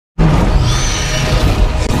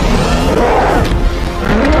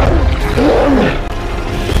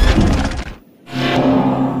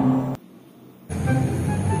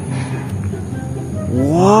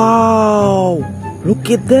Look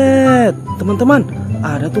at that, teman-teman.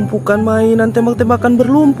 Ada tumpukan mainan tembak-tembakan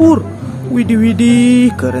berlumpur. Widih,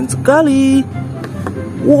 widih, keren sekali.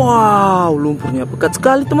 Wow, lumpurnya pekat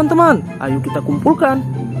sekali, teman-teman. Ayo kita kumpulkan.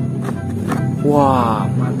 Wah,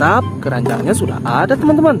 mantap. Keranjangnya sudah ada,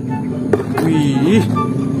 teman-teman. Wih.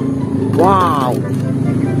 Wow.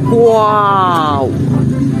 Wow.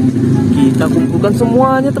 Kita kumpulkan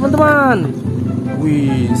semuanya, teman-teman.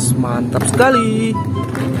 Wih, mantap sekali.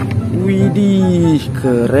 Widih,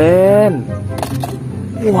 keren.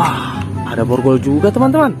 Wah, ada borgol juga,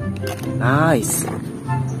 teman-teman. Nice.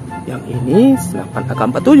 Yang ini senapan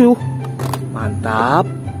AK47. Mantap.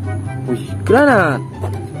 Wih, granat.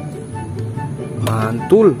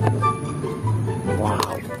 Mantul.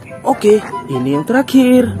 Wow. Oke, ini yang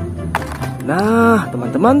terakhir. Nah,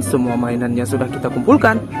 teman-teman, semua mainannya sudah kita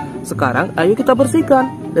kumpulkan. Sekarang ayo kita bersihkan.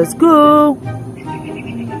 Let's go.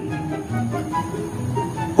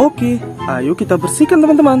 Oke, ayo kita bersihkan,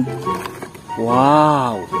 teman-teman.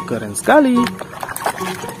 Wow, keren sekali.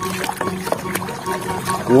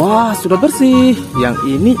 Wah, sudah bersih. Yang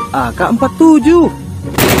ini AK47.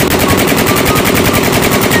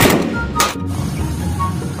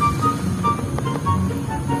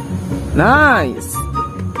 Nice.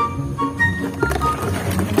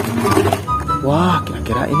 Wah,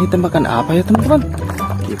 kira-kira ini tembakan apa ya, teman-teman?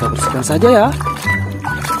 Kita bersihkan saja ya.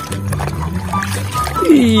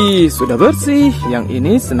 Ih, sudah bersih. Yang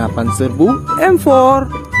ini senapan serbu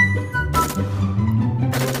M4.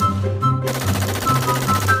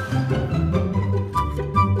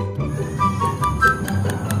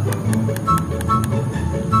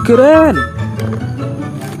 Keren.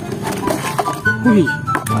 Wih,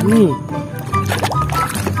 ini.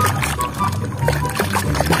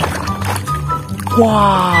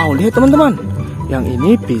 Wow, lihat teman-teman. Yang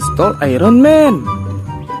ini pistol Iron Man.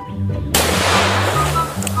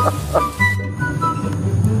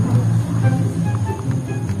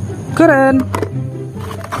 Keren.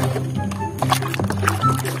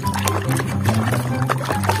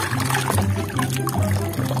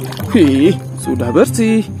 Wih, sudah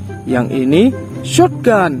bersih. Yang ini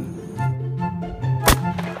shotgun.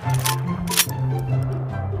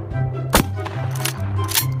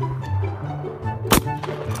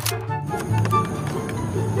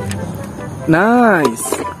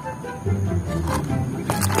 Nice.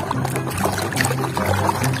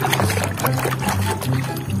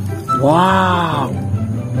 Wow.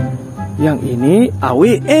 Yang ini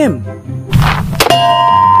AWM.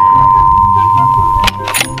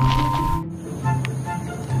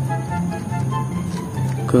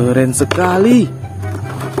 Keren sekali.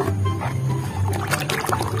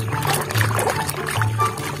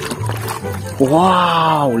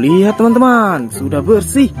 Wow, lihat teman-teman, sudah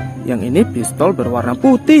bersih. Yang ini pistol berwarna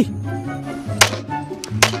putih.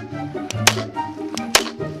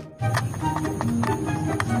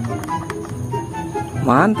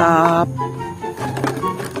 Mantap.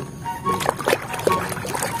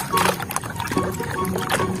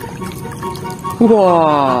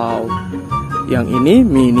 Wow. Yang ini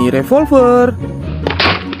mini revolver.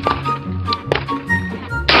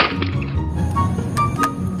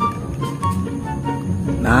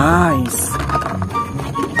 Nice.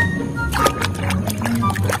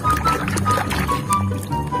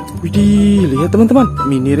 Widih, lihat teman-teman,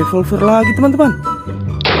 mini revolver lagi teman-teman.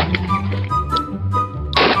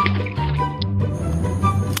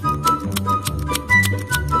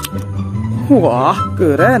 Wah,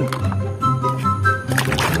 keren.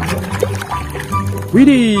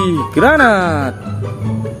 Widih, granat.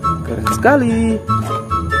 Keren sekali.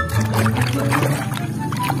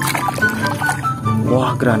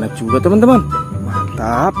 Wah, granat juga teman-teman.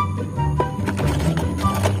 Mantap.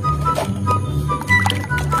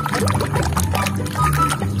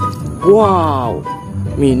 Wow,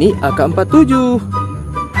 mini AK47.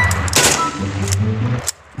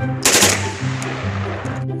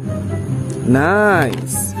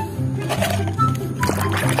 Nice.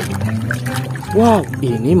 Wow,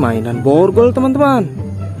 ini mainan borgol teman-teman.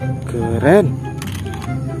 Keren.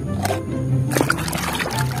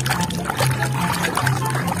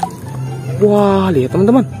 Wah, lihat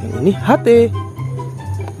teman-teman, ini HT.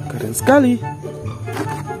 Keren sekali.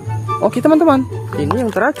 Oke teman-teman, ini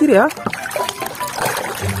yang terakhir ya.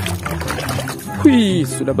 Wih,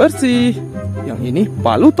 sudah bersih. Yang ini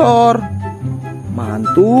palutor.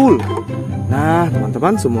 Mantul. Nah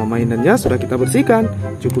teman-teman, semua mainannya sudah kita bersihkan.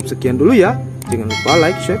 Cukup sekian dulu ya. Jangan lupa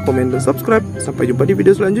like, share, komen, dan subscribe. Sampai jumpa di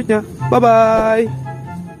video selanjutnya. Bye-bye.